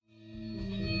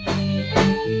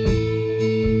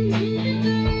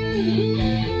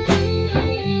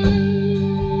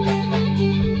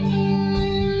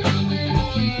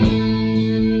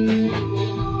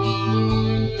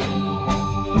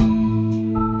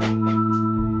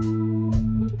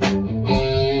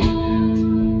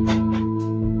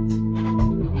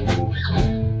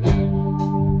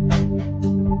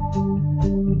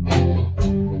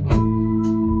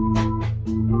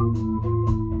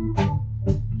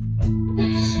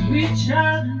reach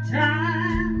out in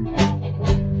time,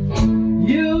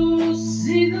 you'll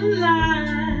see the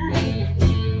line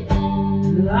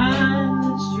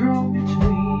that's drawn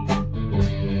between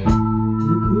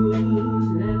the good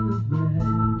and the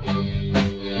bad.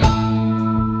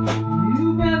 You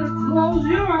better close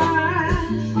your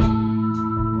eyes,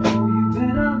 or you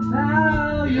better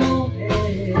bow your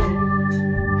head,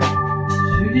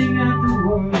 shooting at the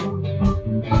world,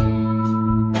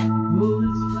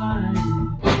 bullets flying.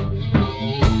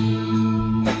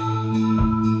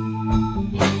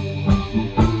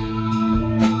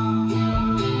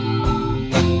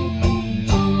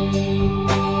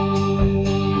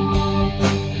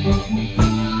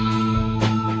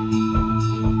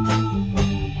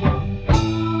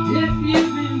 If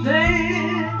you've been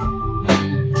there,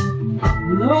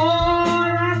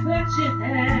 Lord, I bet you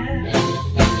have,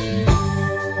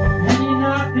 and you're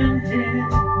not been hit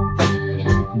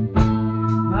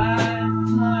by a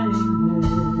flying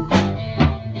lead.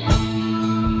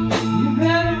 You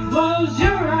better close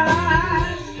your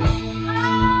eyes,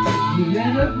 you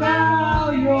better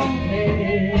bow your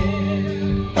head,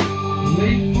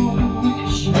 wait for the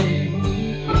ricochet,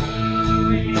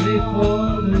 wait for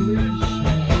the ricochet.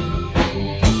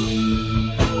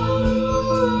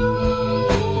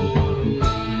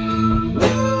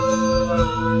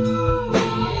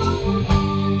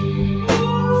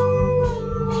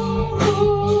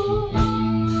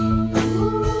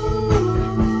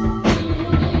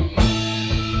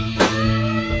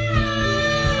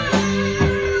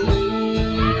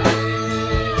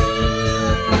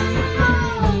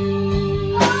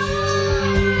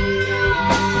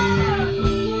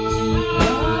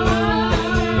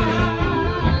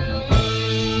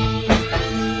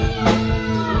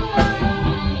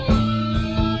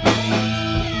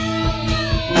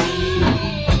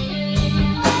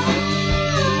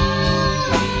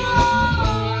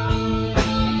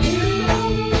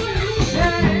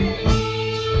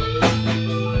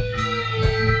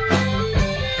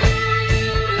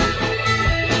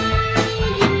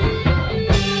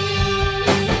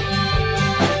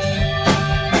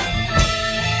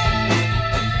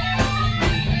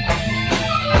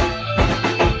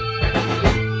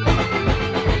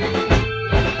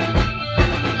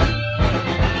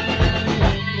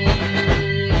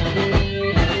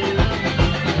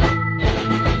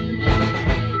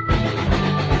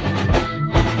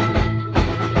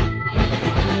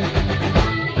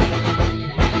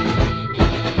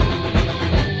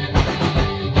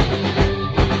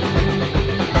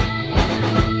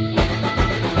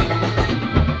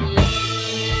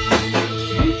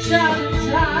 Reach out in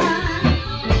time,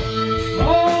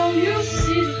 oh, you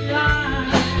see the line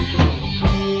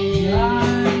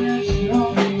that's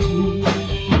drawn between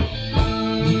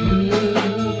the good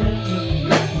and the bad.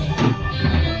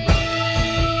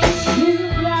 See the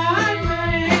blind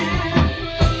man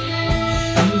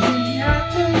shooting at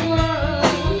the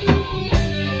world,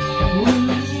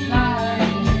 bullets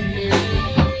flying,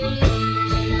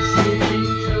 sitting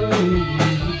toward you.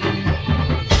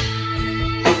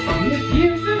 If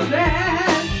you've been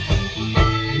bad,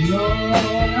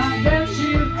 Lord, I bet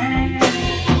you have,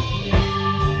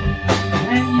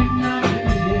 and you've not been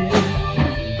hit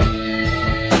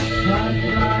by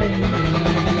flying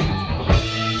lead.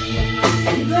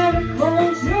 You better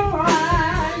close your